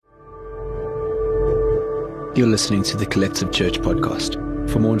You're listening to the Collective Church podcast.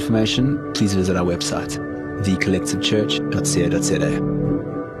 For more information, please visit our website,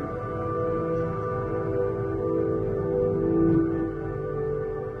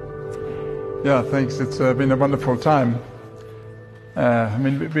 thecollectivechurch.co.za. Yeah, thanks. It's been a wonderful time. Our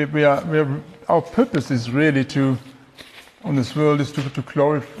purpose is really on this world is to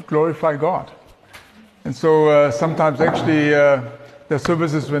glorify God. And so sometimes actually there are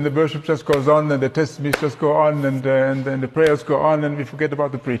services when the worship just goes on and the testimonies just go on and the prayers go on and we forget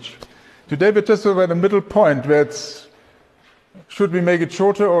about the preach. Today we're just over at a middle point where should we make it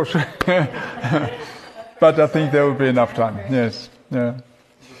shorter or but I think there will be enough time. Yes. Yeah.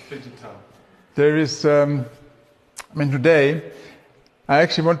 There is, today I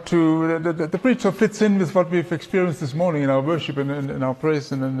actually want to, the preacher fits in with what we've experienced this morning in our worship and in our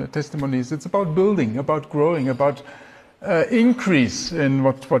praise and in the testimonies. It's about building, about growing, about increase in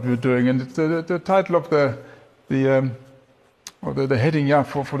what we're doing. And the title of the heading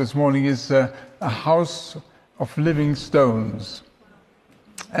for this morning is A House of Living Stones.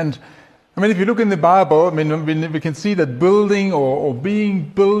 And if you look in the Bible, we can see that building or being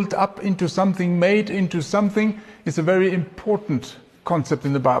built up into something, made into something, is a very important concept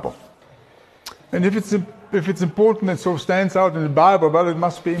in the Bible. And if it's important and so stands out in the Bible, well, it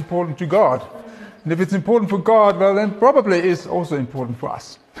must be important to God. And if it's important for God, well, then probably it's also important for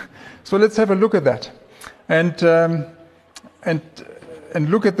us. So let's have a look at that, and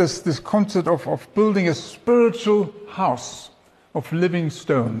look at this concept of building a spiritual house of living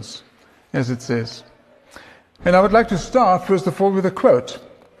stones, as it says. And I would like to start, first of all, with a quote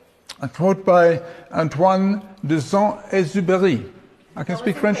by Antoine de Saint-Exupéry. I can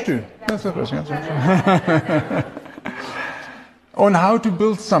speak French too. That's interesting. On how to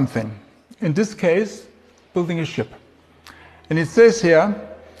build something. In this case, building a ship. And it says here,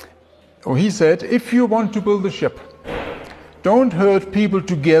 or he said, if you want to build a ship, don't herd people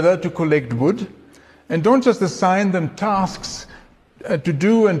together to collect wood, and don't just assign them tasks to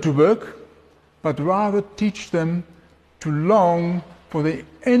do and to work, but rather teach them to long for the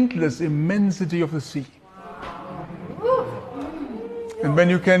endless immensity of the sea. And when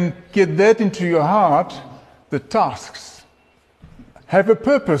you can get that into your heart, the tasks have a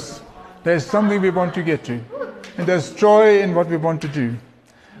purpose. There's something we want to get to. And there's joy in what we want to do.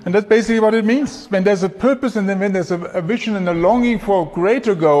 And that's basically what it means. When there's a purpose and then when there's a vision and a longing for a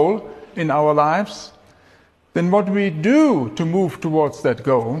greater goal in our lives, then what we do to move towards that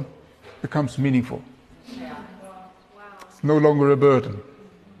goal becomes meaningful. It's no longer a burden.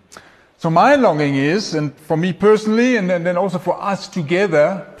 So my longing is, and for me personally, and then also for us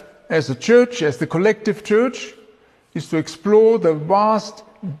together as a church, as the collective church, is to explore the vast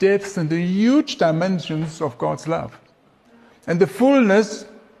depths and the huge dimensions of God's love and the fullness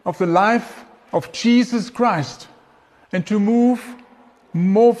of the life of Jesus Christ, and to move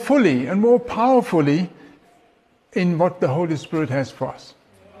more fully and more powerfully in what the Holy Spirit has for us.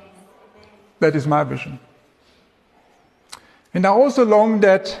 That is my vision. And I also long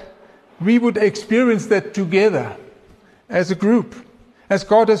that we would experience that together as a group, as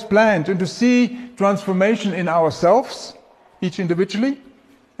God has planned, and to see transformation in ourselves, each individually,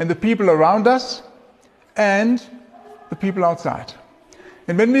 and the people around us, and the people outside.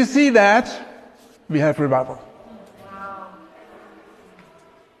 And when we see that, we have revival. Wow.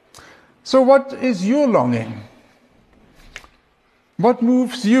 So what is your longing? What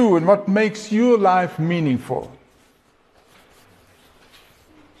moves you and what makes your life meaningful?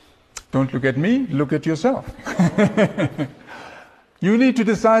 Don't look at me, look at yourself. You need to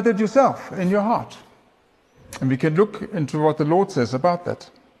decide that yourself in your heart. And we can look into what the Lord says about that.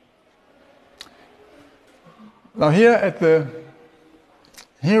 Now here at the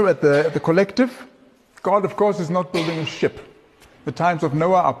collective, God of course is not building a ship. The times of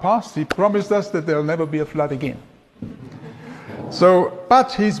Noah are past. He promised us that there will never be a flood again.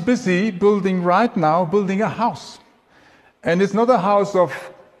 But he's busy building a house. And it's not a house of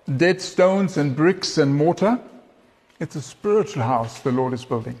dead stones and bricks and mortar. It's a spiritual house the Lord is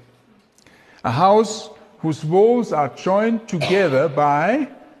building. A house whose walls are joined together by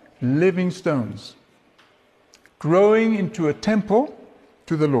living stones, growing into a temple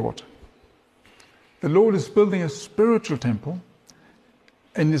to the Lord. The Lord is building a spiritual temple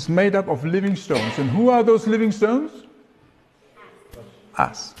and is made up of living stones. And who are those living stones?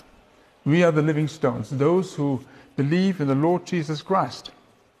 Us. We are the living stones, those who believe in the Lord Jesus Christ.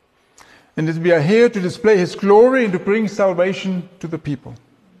 And that we are here to display His glory and to bring salvation to the people.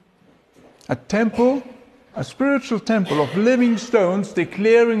 A temple, a spiritual temple of living stones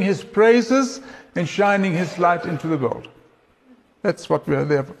declaring His praises and shining His light into the world. That's what we are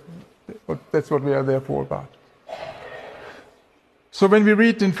there for. That's what we are there for about. So when we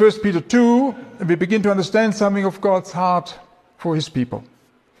read in 1 Peter 2, we begin to understand something of God's heart for his people.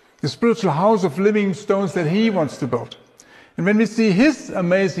 The spiritual house of living stones that he wants to build. And when we see his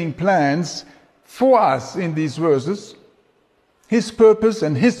amazing plans for us in these verses, his purpose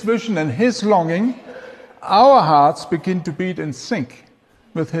and his vision and his longing, our hearts begin to beat in sync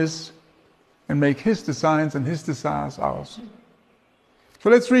with his and make his designs and his desires ours.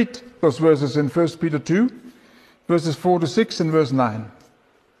 So let's read those verses in 1 Peter 2, verses 4 to 6 and verse 9.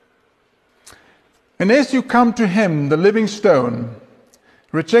 And as you come to him, the living stone,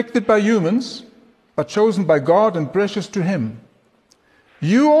 rejected by humans, but chosen by God and precious to him,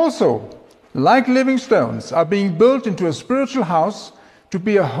 you also, like living stones, are being built into a spiritual house to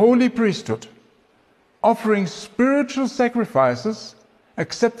be a holy priesthood, offering spiritual sacrifices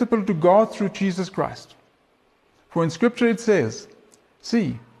acceptable to God through Jesus Christ. For in Scripture it says,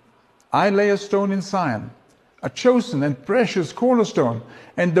 "See, I lay a stone in Zion, a chosen and precious cornerstone,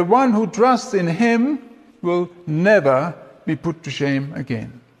 and the one who trusts in him will never be put to shame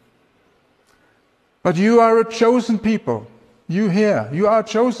again." But you are a chosen people. You here, you are a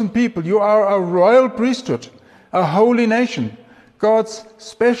chosen people. You are a royal priesthood, a holy nation, God's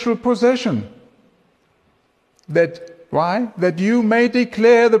special possession. Why? That you may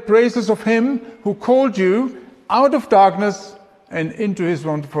declare the praises of him who called you out of darkness and into his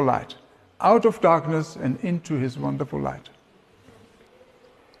wonderful light. Out of darkness and into his wonderful light.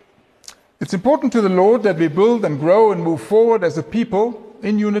 It's important to the Lord that we build and grow and move forward as a people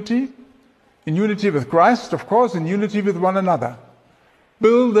in unity with Christ, of course, in unity with one another.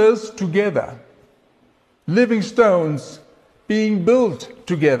 Builders together. Living stones being built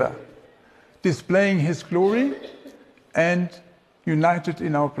together. Displaying his glory and united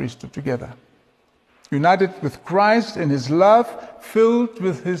in our priesthood together. United with Christ in his love, filled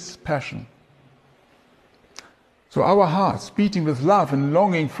with his passion. So our hearts beating with love and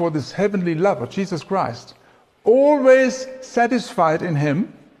longing for this heavenly love of Jesus Christ, always satisfied in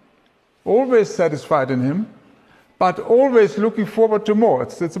him, but always looking forward to more.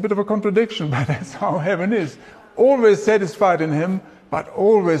 It's a bit of a contradiction, but that's how heaven is. Always satisfied in him, but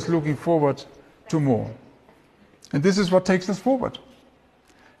always looking forward to more. And this is what takes us forward.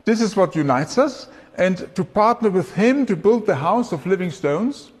 This is what unites us. And to partner with him to build the house of living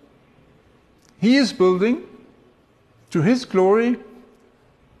stones, he is building to his glory,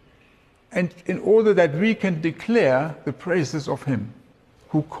 and in order that we can declare the praises of him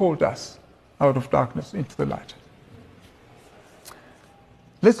who called us out of darkness into the light.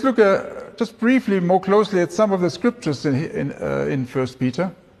 Let's look just briefly more closely at some of the scriptures in 1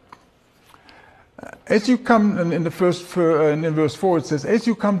 Peter. As you come, in verse 4 it says, "As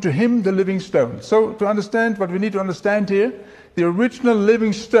you come to him, the living stone." So to understand what we need to understand here, the original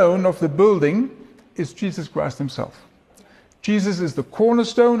living stone of the building is Jesus Christ himself. Jesus is the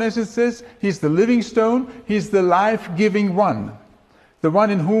cornerstone, as it says. He's the living stone. He's the life-giving one, the one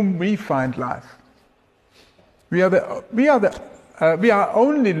in whom we find life. We are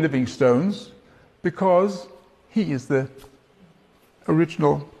only living stones because he is the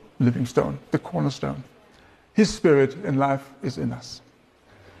original living stone, the cornerstone. His spirit and life is in us.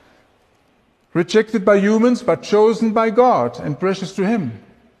 Rejected by humans, but chosen by God and precious to him.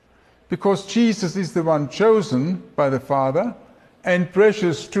 Because Jesus is the one chosen by the Father and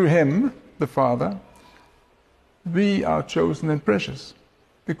precious to him, the Father, we are chosen and precious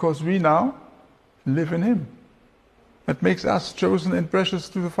because we now live in him. That makes us chosen and precious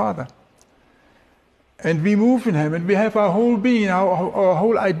to the Father. And we move in him, and we have our whole being, our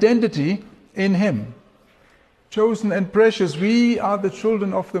whole identity in him. Chosen and precious, we are the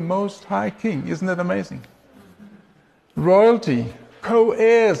children of the Most High King. Isn't that amazing? Royalty,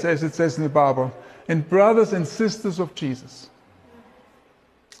 co-heirs, as it says in the Bible, and brothers and sisters of Jesus.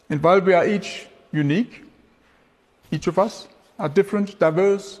 And while we are each unique, each of us are different,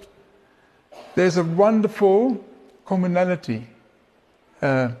 diverse, there's a wonderful commonality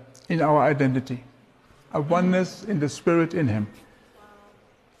in our identity. A oneness in the Spirit in him.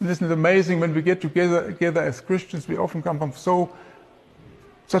 And isn't it amazing when we get together as Christians, we often come from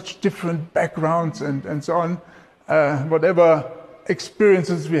such different backgrounds and so on. Whatever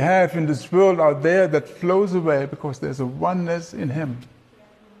experiences we have in this world out there, that flows away because there's a oneness in him.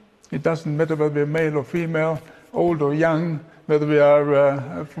 It doesn't matter whether we're male or female, old or young, whether we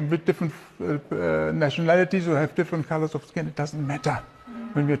are from different nationalities or have different colors of skin. It doesn't matter.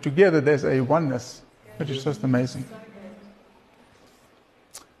 When we're together, there's a oneness. Which is just amazing.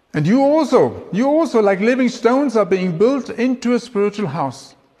 And you also, like living stones, are being built into a spiritual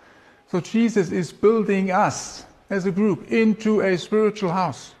house. So Jesus is building us as a group into a spiritual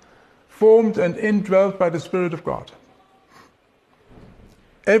house, formed and indwelt by the Spirit of God.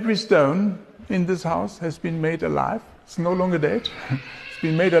 Every stone in this house has been made alive. It's no longer dead. It's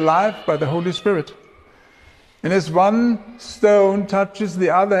been made alive by the Holy Spirit. And as one stone touches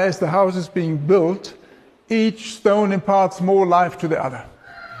the other as the house is being built, each stone imparts more life to the other.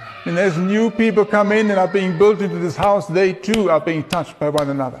 And as new people come in and are being built into this house, they too are being touched by one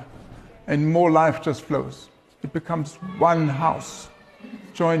another. And more life just flows. It becomes one house,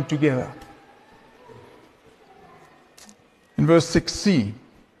 joined together. In verse 6c,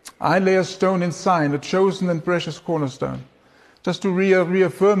 I lay a stone in Zion, a chosen and precious cornerstone. Just to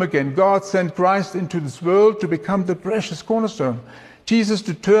reaffirm again, God sent Christ into this world to become the precious cornerstone. Jesus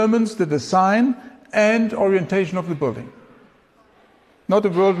determines the design and orientation of the building. Not a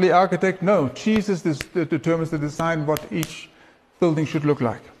worldly architect, no. Jesus determines the design, what each building should look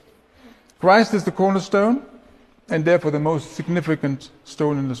like. Christ is the cornerstone, and therefore the most significant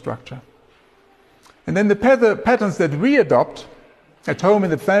stone in the structure. And then the patterns that we adopt, at home in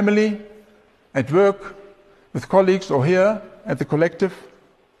the family, at work, with colleagues, or here at the collective,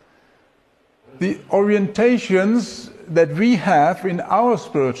 the orientations that we have in our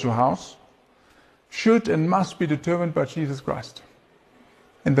spiritual house should and must be determined by Jesus Christ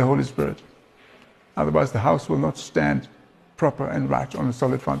and the Holy Spirit. Otherwise the house will not stand proper and right on a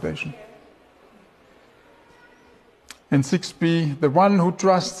solid foundation. And 6b, the one who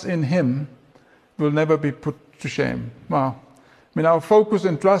trusts in him will never be put to shame. Wow. I mean, our focus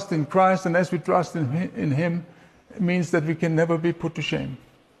and trust in Christ, and as we trust in him, means that we can never be put to shame.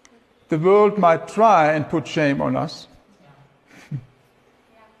 The world might try and put shame on us,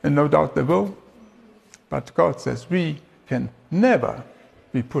 and no doubt they will, but God says we can never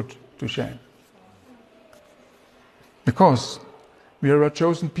be put to shame. Because we are a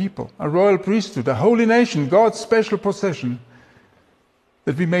chosen people, a royal priesthood, a holy nation, God's special possession,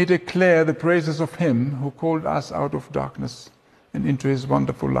 that we may declare the praises of him who called us out of darkness and into his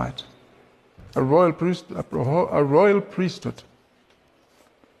wonderful light. A royal priesthood.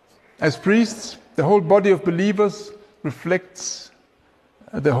 As priests, the whole body of believers reflects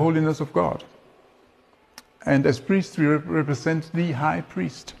the holiness of God. And as priests, we represent the high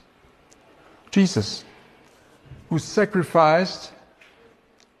priest, Jesus, who sacrificed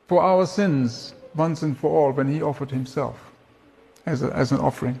for our sins once and for all when he offered himself as an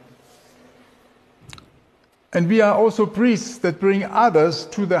offering. And we are also priests that bring others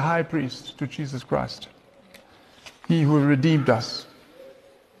to the high priest, to Jesus Christ. He who redeemed us.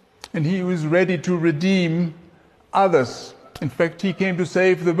 And he who is ready to redeem others. In fact, he came to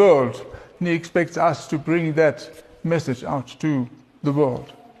save the world. And he expects us to bring that message out to the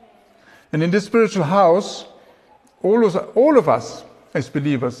world. And in this spiritual house, all of us as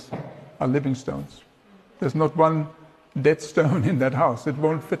believers are living stones. There's not one dead stone in that house. It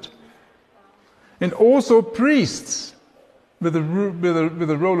won't fit. And also priests with a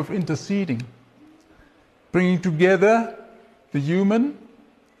role of interceding, bringing together the human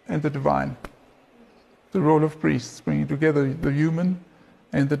and the divine. The role of priests, bringing together the human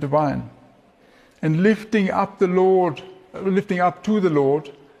and the divine. And lifting up to the Lord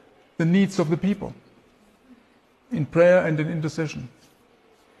the needs of the people in prayer and in intercession.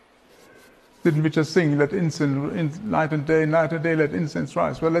 Didn't we just sing, let incense night and day, let incense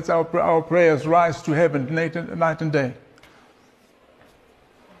rise? Well, let our prayers rise to heaven night and day.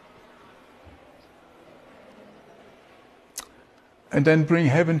 And then bring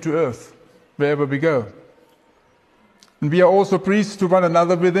heaven to earth wherever we go. And we are also priests to one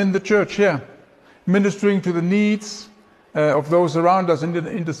another within the church here, ministering to the needs of those around us and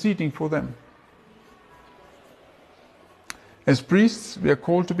interceding for them. As priests, we are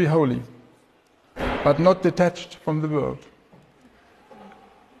called to be holy, but not detached from the world.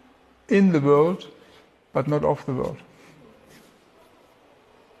 In the world, but not of the world.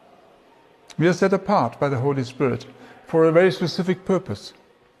 We are set apart by the Holy Spirit for a very specific purpose.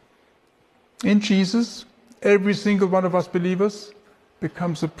 In Jesus, every single one of us believers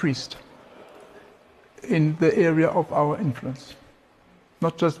becomes a priest in the area of our influence.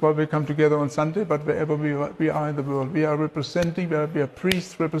 Not just while we come together on Sunday, but wherever we are in the world. We are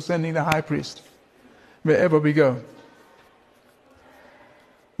priests representing the high priest, wherever we go.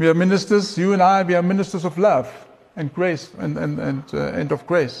 We are ministers, you and I, we are ministers of love and grace and of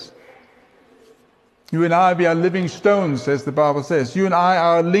grace. You and I, we are living stones, as the Bible says. You and I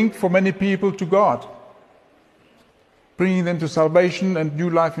are a link for many people to God, bringing them to salvation and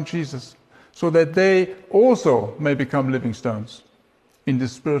new life in Jesus, so that they also may become living stones in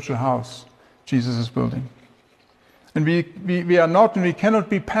this spiritual house Jesus is building. And we are not, and we cannot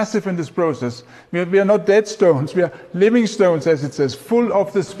be passive in this process. We are not dead stones. We are living stones, as it says, full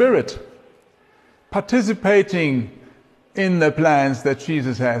of the Spirit, participating in the plans that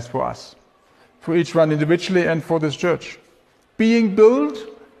Jesus has for us, for each one individually and for this church. Being built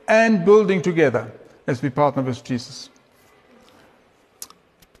and building together as we partner with Jesus.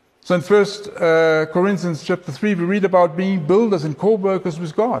 So in 1 Corinthians chapter 3, we read about being builders and co-workers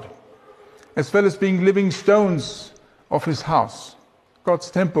with God, as well as being living stones of his house,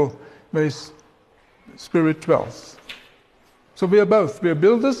 God's temple where his Spirit dwells. So we are both. We are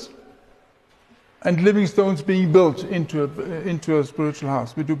builders and living stones being built into a spiritual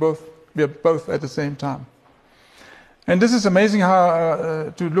house. We do both. We are both at the same time. And this is amazing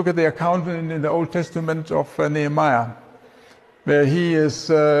how to look at the account in the Old Testament of Nehemiah, where he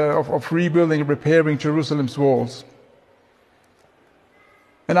is of rebuilding and repairing Jerusalem's walls.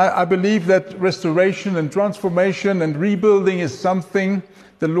 And I believe that restoration and transformation and rebuilding is something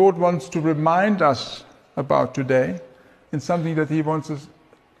the Lord wants to remind us about today, and something that he wants us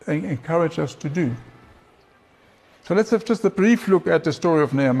encourage us to do. So let's have just a brief look at the story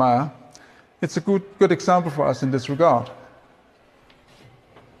of Nehemiah. It's a good example for us in this regard.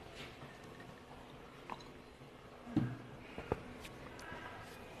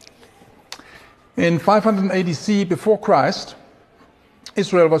 In 580 CE before Christ,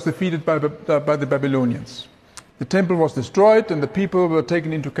 Israel was defeated by the Babylonians. The temple was destroyed and the people were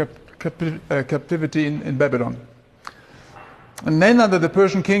taken into captivity in Babylon. And then under the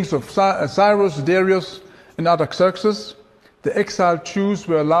Persian kings of Cyrus, Darius and Artaxerxes, the exiled Jews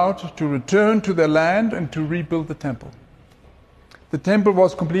were allowed to return to their land and to rebuild the temple. The temple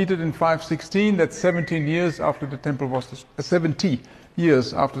was completed in 516, that's 17 years after the temple was 70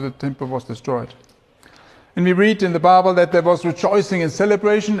 years after the temple was destroyed. And we read in the Bible that there was rejoicing and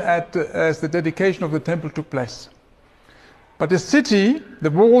celebration as the dedication of the temple took place. But the city,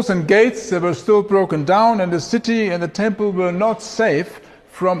 the walls and gates, they were still broken down, and the city and the temple were not safe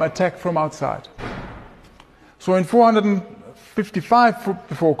from attack from outside. So in 455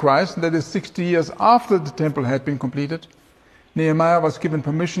 before Christ, that is 60 years after the temple had been completed, Nehemiah was given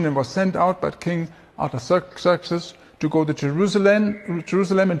permission and was sent out by King Artaxerxes to go to Jerusalem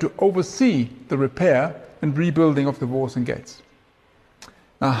and to oversee the repair and rebuilding of the walls and gates.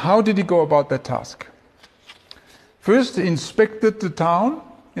 Now, how did he go about that task? First, he inspected the town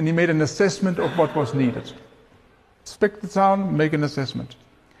and he made an assessment of what was needed. Inspect the town, make an assessment.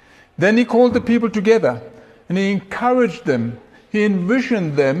 Then he called the people together and he encouraged them. He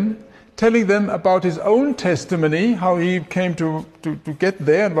envisioned them, telling them about his own testimony, how he came to get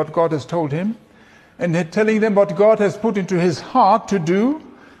there and what God has told him, and telling them what God has put into his heart to do,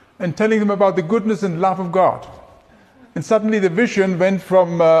 and telling them about the goodness and love of God. And suddenly the vision went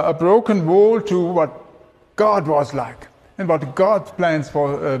from a broken wall to what God was like, and what God's plans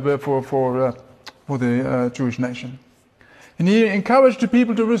for the Jewish nation. And he encouraged the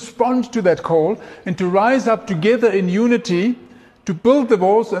people to respond to that call and to rise up together in unity to build the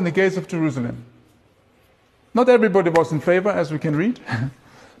walls and the gates of Jerusalem. Not everybody was in favor, as we can read,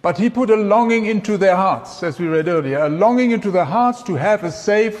 but he put a longing into their hearts, as we read earlier, a longing into their hearts to have a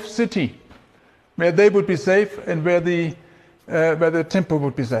safe city, where they would be safe and where the temple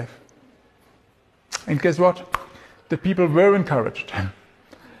would be safe. And guess what? The people were encouraged.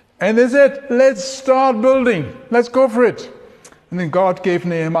 And they said, let's start building. Let's go for it. And then God gave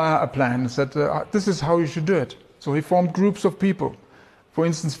Nehemiah a plan and said, this is how you should do it. So he formed groups of people. For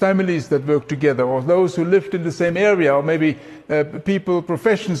instance, families that worked together, or those who lived in the same area, or maybe people,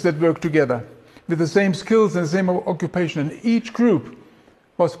 professions that worked together with the same skills and the same occupation. And each group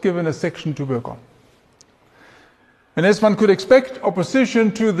was given a section to work on. And as one could expect,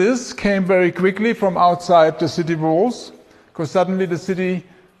 opposition to this came very quickly from outside the city walls, because suddenly the city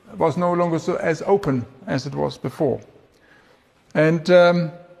was no longer as open as it was before. And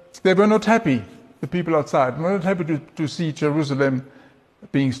they were not happy, the people outside, were not happy to see Jerusalem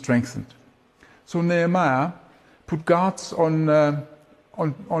being strengthened. So Nehemiah put guards onto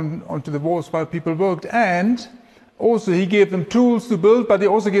the walls while people worked, and also he gave them tools to build, but he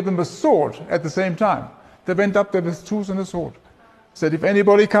also gave them a sword at the same time. They went up there with tools and a sword. Said, if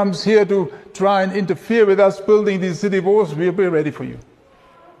anybody comes here to try and interfere with us building these city walls, we'll be ready for you.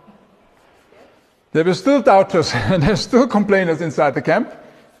 There were still doubters and there were still complainers inside the camp,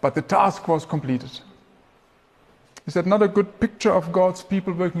 but the task was completed. Is that not a good picture of God's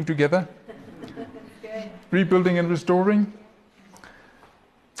people working together? Rebuilding and restoring?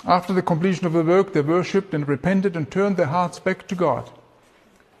 After the completion of the work, they worshipped and repented and turned their hearts back to God.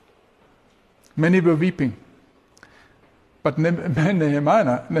 Many were weeping. But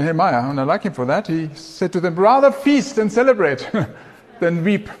Nehemiah, and I like him for that, he said to them, rather feast and celebrate than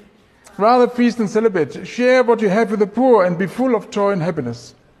weep. Rather feast and celebrate. Share what you have with the poor and be full of joy and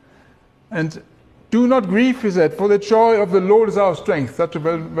happiness. And Do not grieve, he said, for the joy of the Lord is our strength. Such a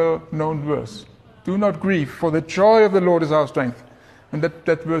well-known verse. Do not grieve, for the joy of the Lord is our strength. And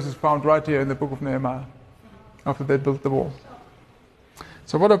that verse is found right here in the book of Nehemiah, after they built the wall.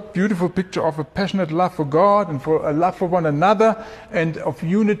 So what a beautiful picture of a passionate love for God and for a love for one another, and of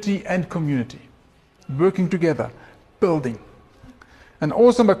unity and community. Working together, building. An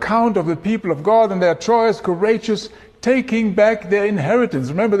awesome account of the people of God and their joyous, courageous, taking back their inheritance.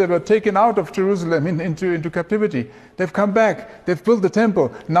 Remember, they were taken out of Jerusalem into captivity. They've come back. They've built the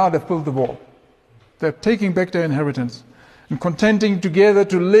temple. Now they've built the wall. They're taking back their inheritance and contenting together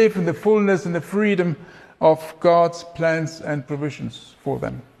to live in the fullness and the freedom of God's plans and provisions for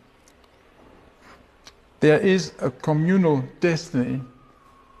them. There is a communal destiny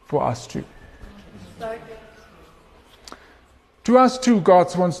for us too. To us too,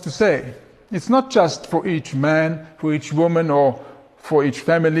 God wants to say, it's not just for each man, for each woman, or for each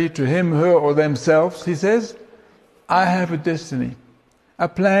family, to him, her, or themselves. He says, I have a destiny, a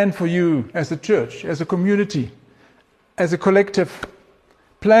plan for you as a church, as a community, as a collective,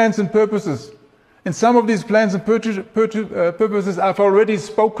 plans and purposes. And some of these plans and purposes I've already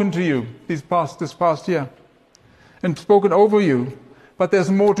spoken to you this past year, and spoken over you, but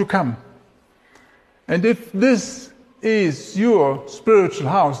there's more to come. And if this is your spiritual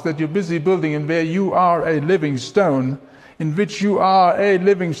house that you're busy building, and where you are a living stone, in which you are a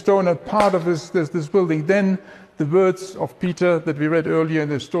living stone, a part of this building, then the words of Peter that we read earlier in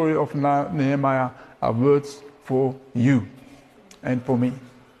the story of Nehemiah are words for you and for me.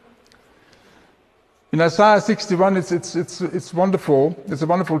 In Isaiah 61, it's wonderful. It's a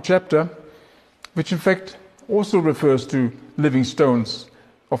wonderful chapter, which in fact also refers to living stones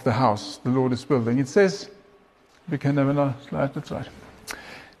of the house the Lord is building. It says, we can have another slide, that's right.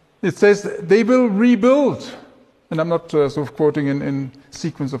 It says, they will rebuild, and I'm not sort of quoting in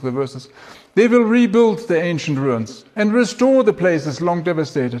sequence of the verses. They will rebuild the ancient ruins and restore the places long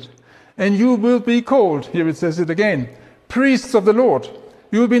devastated. And you will be called, here it says it again, priests of the Lord.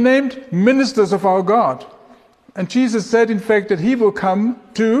 You will be named ministers of our God. And Jesus said, in fact, that he will come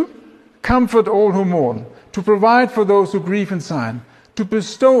to comfort all who mourn, to provide for those who grieve and sigh, to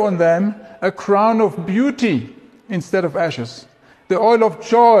bestow on them a crown of beauty instead of ashes, the oil of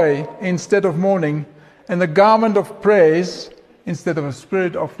joy instead of mourning, and the garment of praise instead of a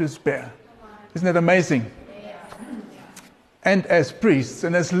spirit of despair. Isn't that amazing? And as priests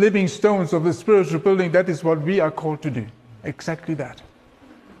and as living stones of the spiritual building, that is what we are called to do. Exactly that.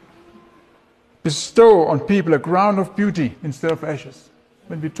 Bestow on people a crown of beauty instead of ashes.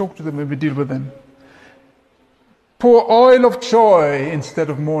 When we talk to them, when we deal with them. Pour oil of joy instead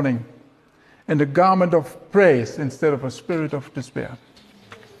of mourning, and a garment of praise instead of a spirit of despair.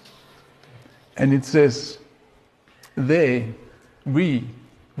 And it says, we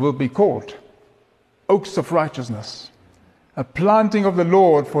will be called oaks of righteousness, a planting of the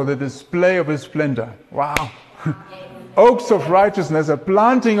Lord for the display of his splendor. Wow. Oaks of righteousness, a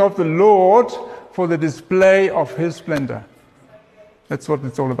planting of the Lord for the display of his splendor. That's what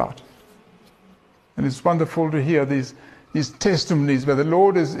it's all about. And it's wonderful to hear these testimonies where the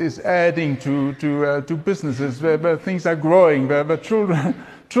Lord is adding to businesses, where things are growing, where children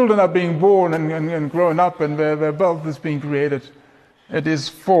are being born and growing up, and where wealth is being created. It is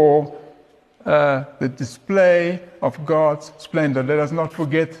for the display of God's splendor. Let us not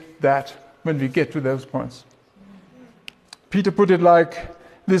forget that when we get to those points. Peter put it like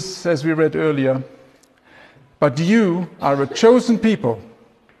this, as we read earlier. But you are a chosen people,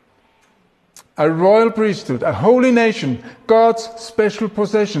 a royal priesthood, a holy nation, God's special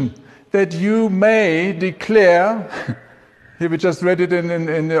possession, that you may declare, here we just read it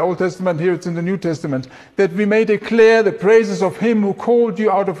in the Old Testament, here it's in the New Testament, that we may declare the praises of him who called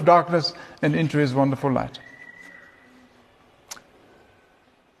you out of darkness and into his wonderful light.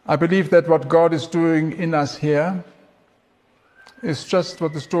 I believe that what God is doing in us here is just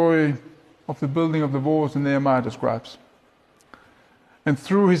what the story of the building of the walls in Nehemiah describes. And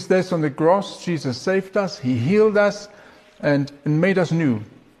through his death on the cross, Jesus saved us, he healed us, and made us new.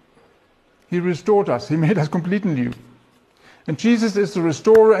 He restored us, he made us completely new. And Jesus is the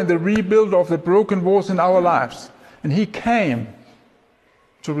restorer and the rebuilder of the broken walls in our lives. And he came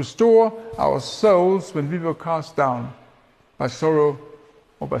to restore our souls when we were cast down by sorrow,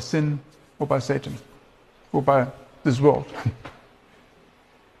 or by sin, or by Satan, or by this world.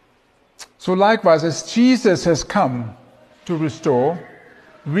 So likewise, as Jesus has come to restore,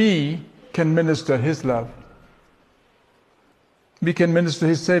 we can minister his love. We can minister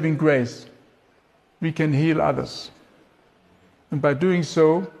his saving grace. We can heal others. And by doing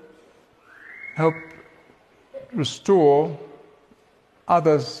so, help restore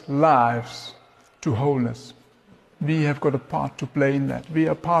others' lives to wholeness. We have got a part to play in that. We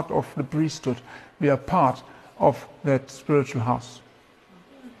are part of the priesthood. We are part of that spiritual house.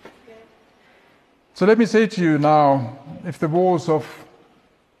 So let me say to you now, if the walls of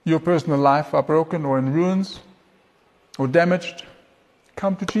your personal life are broken or in ruins or damaged,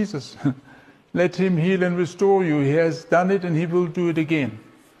 come to Jesus. Let him heal and restore you. He has done it and he will do it again.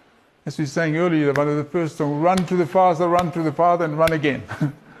 As we sang earlier, one of the first songs, run to the Father and run again.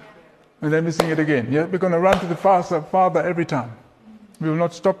 And then we sing it again. Yeah? We're going to run to the Father every time. We will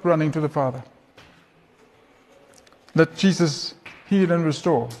not stop running to the Father. Let Jesus heal and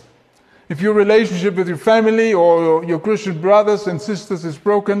restore. If your relationship with your family or your Christian brothers and sisters is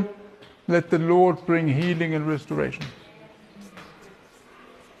broken, let the Lord bring healing and restoration.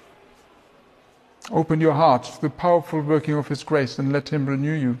 Open your heart to the powerful working of His grace and let Him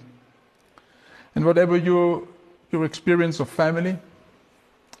renew you. And whatever your experience of family,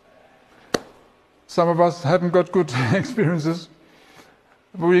 some of us haven't got good experiences.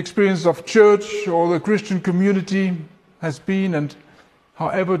 Our experience of church or the Christian community has been, and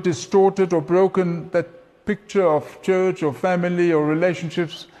however distorted or broken that picture of church or family or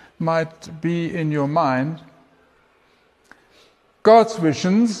relationships might be in your mind, God's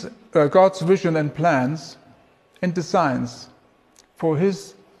vision and plans and designs for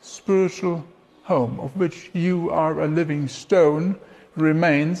His spiritual home, of which you are a living stone,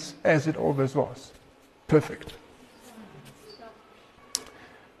 remains as it always was. Perfect.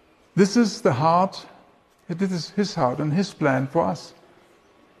 This is the heart, this is His heart and His plan for us.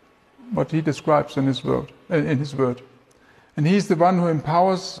 What He describes in His word. And He's the one who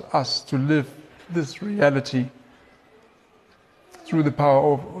empowers us to live this reality through the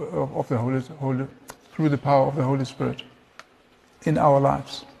power of the Holy Spirit in our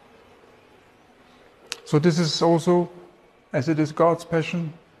lives. So this is also, as it is God's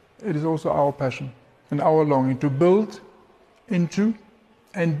passion, it is also our passion and our longing to build into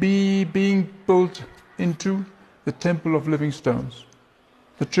and being built into the temple of living stones,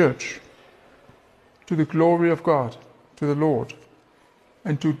 the church, to the glory of God, to the Lord,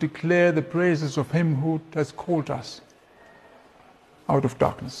 and to declare the praises of Him who has called us out of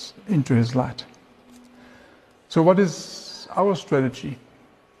darkness into His light. So what is our strategy?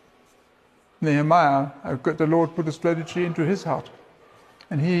 Nehemiah, the Lord put a strategy into his heart,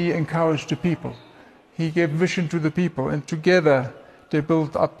 and he encouraged the people. He gave vision to the people, and together they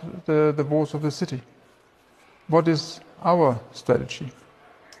built up the walls of the city. What is our strategy?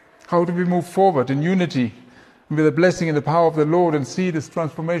 How do we move forward in unity with the blessing and the power of the Lord and see this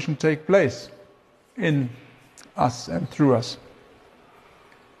transformation take place in us and through us?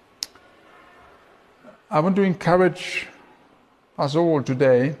 I want to encourage us all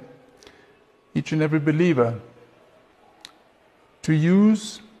today, each and every believer, to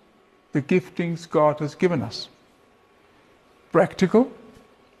use the giftings God has given us. Practical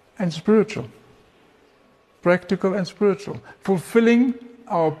and spiritual. Practical and spiritual. Fulfilling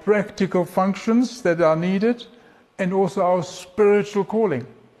our practical functions that are needed and also our spiritual calling.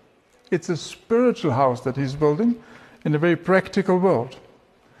 It's a spiritual house that He's building in a very practical world.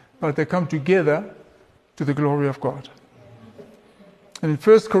 But they come together to the glory of God. And in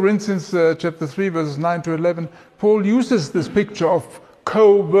 1 Corinthians chapter 3, verses 9 to 11, Paul uses this picture of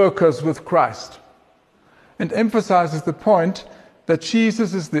co-workers with Christ and emphasizes the point that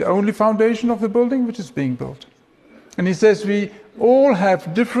Jesus is the only foundation of the building which is being built. And he says we all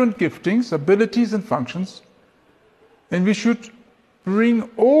have different giftings, abilities and functions, and we should bring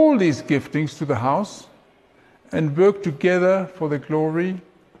all these giftings to the house and work together for the glory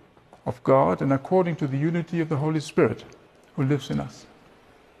of God and according to the unity of the Holy Spirit who lives in us.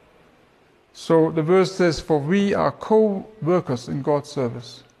 So the verse says, for we are co-workers in God's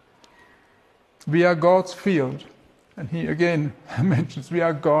service. We are God's field. And he again mentions we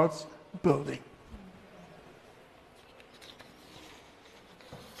are God's building.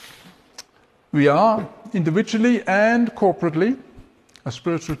 We are individually and corporately a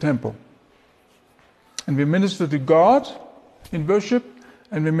spiritual temple. And we minister to God in worship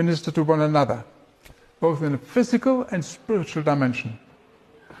and we minister to one another, both in a physical and spiritual dimension.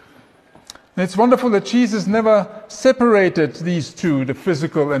 And it's wonderful that Jesus never separated these two, the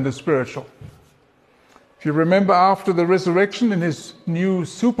physical and the spiritual. If you remember, after the resurrection in His new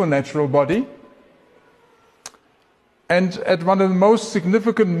supernatural body, and at one of the most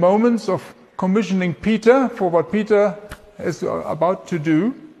significant moments of commissioning Peter for what Peter is about to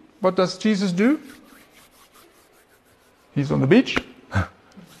do, what does Jesus do? He's on the beach,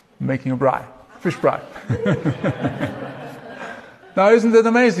 making a braai, fish braai. Now, isn't that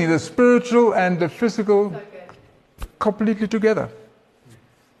amazing? The spiritual and the physical completely together.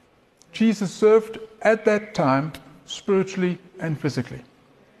 Jesus served at that time spiritually and physically.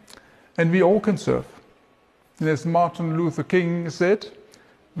 And we all can serve. And as Martin Luther King said,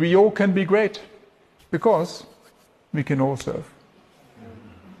 we all can be great because we can all serve.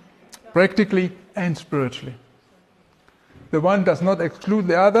 Practically and spiritually. The one does not exclude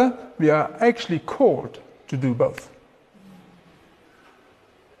the other. We are actually called to do both.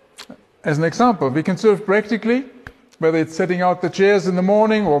 As an example, we can serve practically, whether it's setting out the chairs in the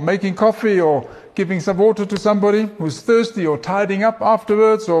morning or making coffee or giving some water to somebody who's thirsty or tidying up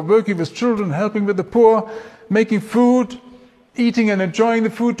afterwards or working with children, helping with the poor, making food, eating and enjoying the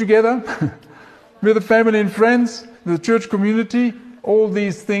food together with the family and friends, the church community. All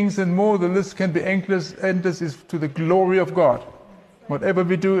these things and more, the list can be endless, is to the glory of God. Whatever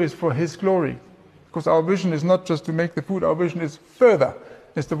we do is for His glory. Because our vision is not just to make the food, our vision is further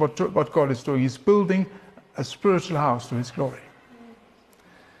as to what God is doing. He's building a spiritual house to His glory.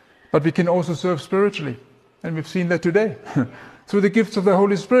 But we can also serve spiritually. And we've seen that today. Through the gifts of the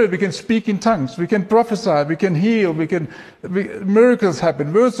Holy Spirit, we can speak in tongues, we can prophesy, we can heal, miracles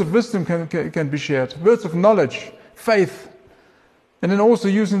happen, words of wisdom can be shared, words of knowledge, faith. And then also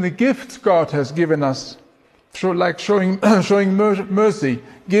using the gifts God has given us, like showing mercy,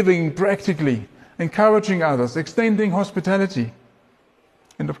 giving practically, encouraging others, extending hospitality.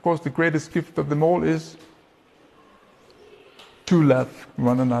 And of course, the greatest gift of them all is to love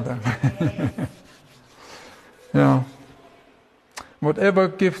one another. Yeah. Whatever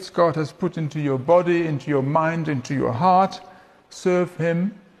gifts God has put into your body, into your mind, into your heart, serve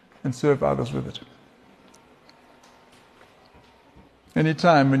Him and serve others with it. Any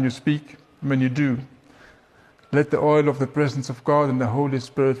time when you speak, when you do, let the oil of the presence of God and the Holy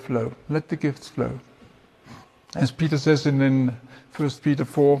Spirit flow. Let the gifts flow. As Peter says in 1 Peter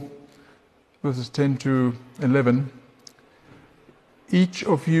 4, verses 10 to 11, each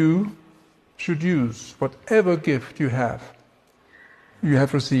of you should use whatever gift you have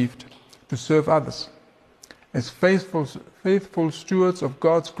received to serve others as faithful stewards of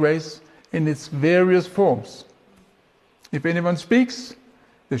God's grace in its various forms. If anyone speaks,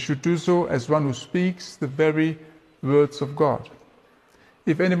 they should do so as one who speaks the very words of God.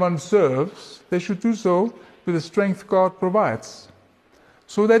 If anyone serves, they should do so with the strength God provides,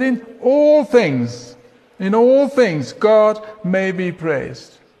 so that in all things, God may be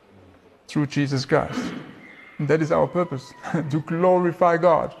praised through Jesus Christ. And that is our purpose, to glorify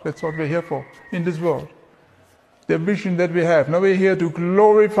God. That's what we're here for in this world. The vision that we have. Now we're here to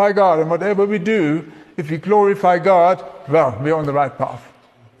glorify God, and whatever we do, if we glorify God, well, we're on the right path.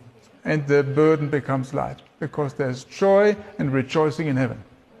 And the burden becomes light, because there's joy and rejoicing in heaven.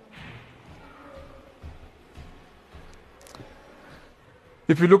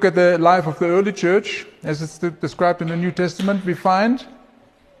 If we look at the life of the early church, as it's described in the New Testament, we find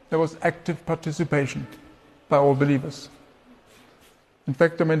there was active participation by all believers. In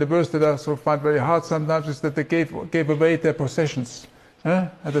fact, the verse that I also find very hard sometimes is that they gave away their possessions.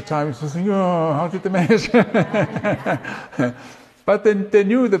 At the time, it's thinking, oh, how did they manage? But then they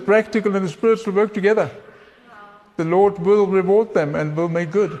knew the practical and the spiritual work together. The Lord will reward them and will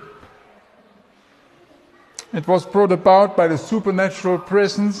make good. It was brought about by the supernatural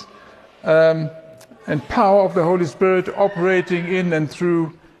presence and power of the Holy Spirit operating in and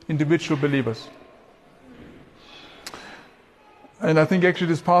through individual believers. And I think actually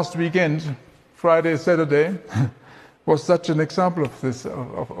this past weekend, Friday, Saturday, was such an example of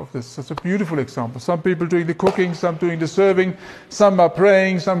this, such a beautiful example. Some people doing the cooking, some doing the serving, some are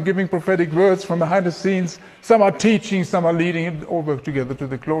praying, some giving prophetic words from behind the scenes, some are teaching, some are leading, it all work together to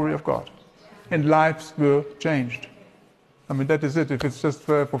the glory of God. And lives were changed. That is it. If it's just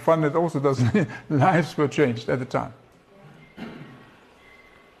for fun, it also doesn't. Lives were changed at the time.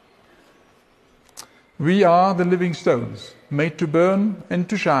 We are the living stones, made to burn and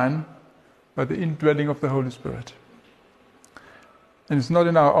to shine by the indwelling of the Holy Spirit. And it's not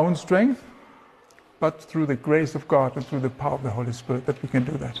in our own strength, but through the grace of God and through the power of the Holy Spirit that we can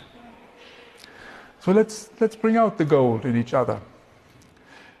do that. So let's bring out the gold in each other,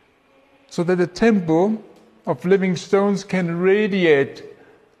 so that the temple of living stones can radiate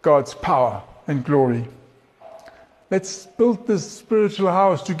God's power and glory. Let's build this spiritual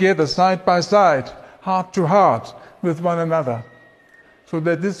house together, side by side, heart to heart, with one another, so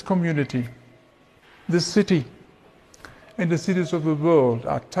that this community, this city, and the cities of the world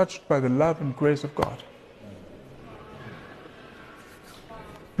are touched by the love and grace of God.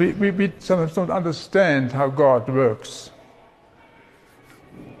 We sometimes don't understand how God works.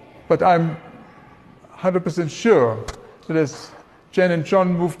 But I'm 100% sure that as Jen and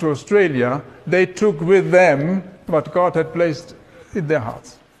John moved to Australia, they took with them what God had placed in their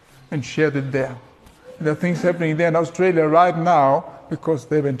hearts. and shared it there. And there are things happening there in Australia right now because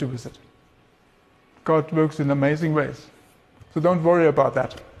they went to visit. God works in amazing ways. So don't worry about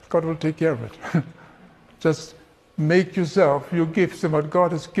that. God will take care of it. Just make yourself, your gifts and what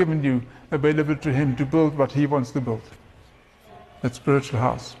God has given you available to Him to build what He wants to build. That spiritual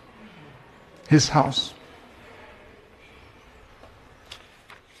house. His house.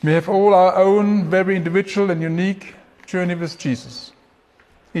 We have all our own very individual and unique journey with Jesus.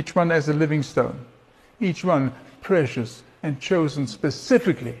 Each one as a living stone. Each one precious and chosen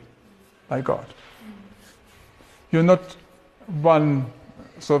specifically by God. You're not one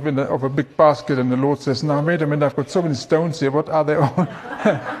sort of a big basket and the Lord says, now wait a minute, I've got so many stones here, what are they all?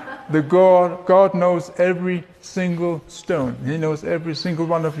 God knows every single stone. He knows every single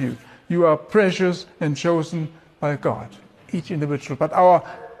one of you. You are precious and chosen by God, each individual. But our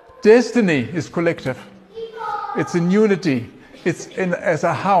destiny is collective. It's in unity. It's as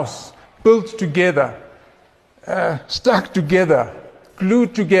a house, built together, stuck together,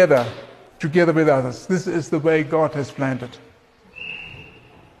 glued together with others. This is the way God has planned it.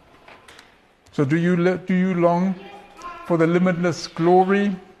 So do you long for the limitless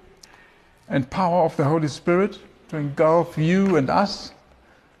glory and power of the Holy Spirit to engulf you and us?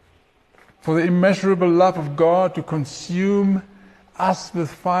 For the immeasurable love of God to consume us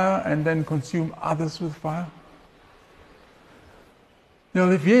with fire and then consume others with fire?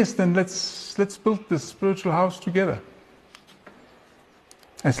 Well, if yes, then let's build this spiritual house together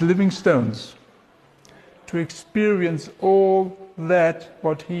as living stones to experience all that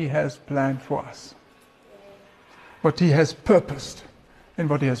what He has planned for us, what He has purposed and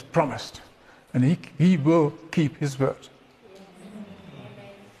what He has promised. And He will keep His word.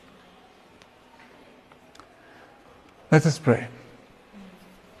 Let us pray.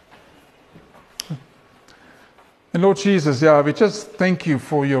 And Lord Jesus, we just thank You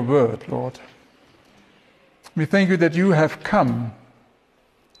for Your word, Lord. We thank You that You have come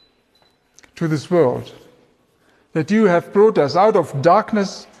to this world, that You have brought us out of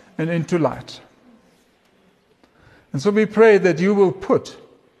darkness and into light. And so we pray that You will put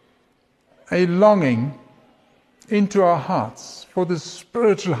a longing into our hearts for the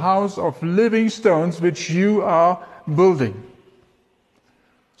spiritual house of living stones which You are building,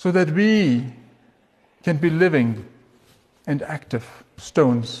 so that we can be living and active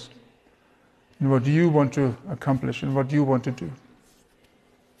stones in what You want to accomplish and what You want to do.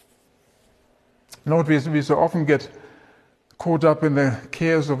 Lord, we so often get caught up in the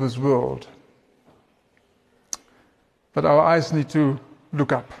cares of this world, but our eyes need to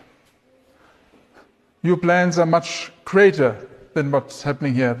look up. Your plans are much greater than what's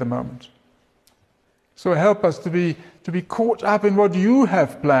happening here at the moment. So help us to be caught up in what You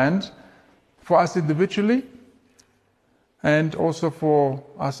have planned for us individually and also for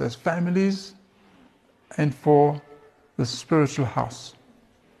us as families and for the spiritual house.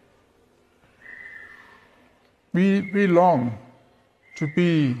 We long to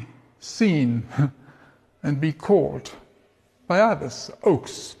be seen and be called by others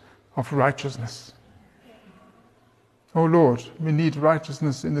oaks of righteousness. Oh Lord, we need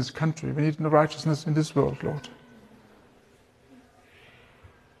righteousness in this country. We need righteousness in this world, Lord.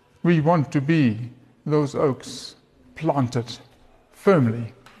 We want to be those oaks planted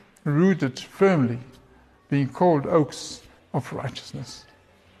firmly, rooted firmly, being called oaks of righteousness.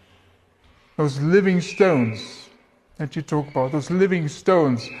 Those living stones that You talk about, those living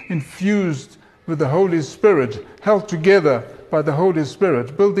stones infused with the Holy Spirit, held together by the Holy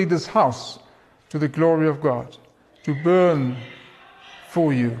Spirit, building this house to the glory of God, to burn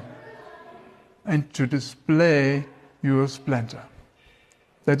for You and to display Your splendor.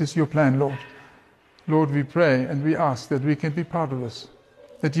 That is Your plan, Lord. Lord, we pray and we ask that we can be part of this,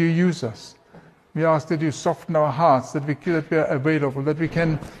 that You use us. We ask that You soften our hearts, that we are available, that we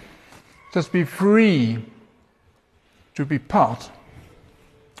can just be free to be part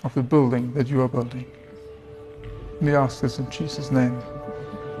of the building that You are building. We ask this in Jesus' name.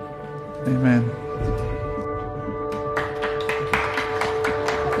 Amen.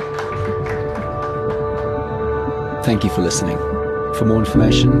 Thank you for listening. For more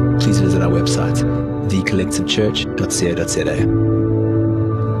information, please visit our website, thecollectivechurch.co.za.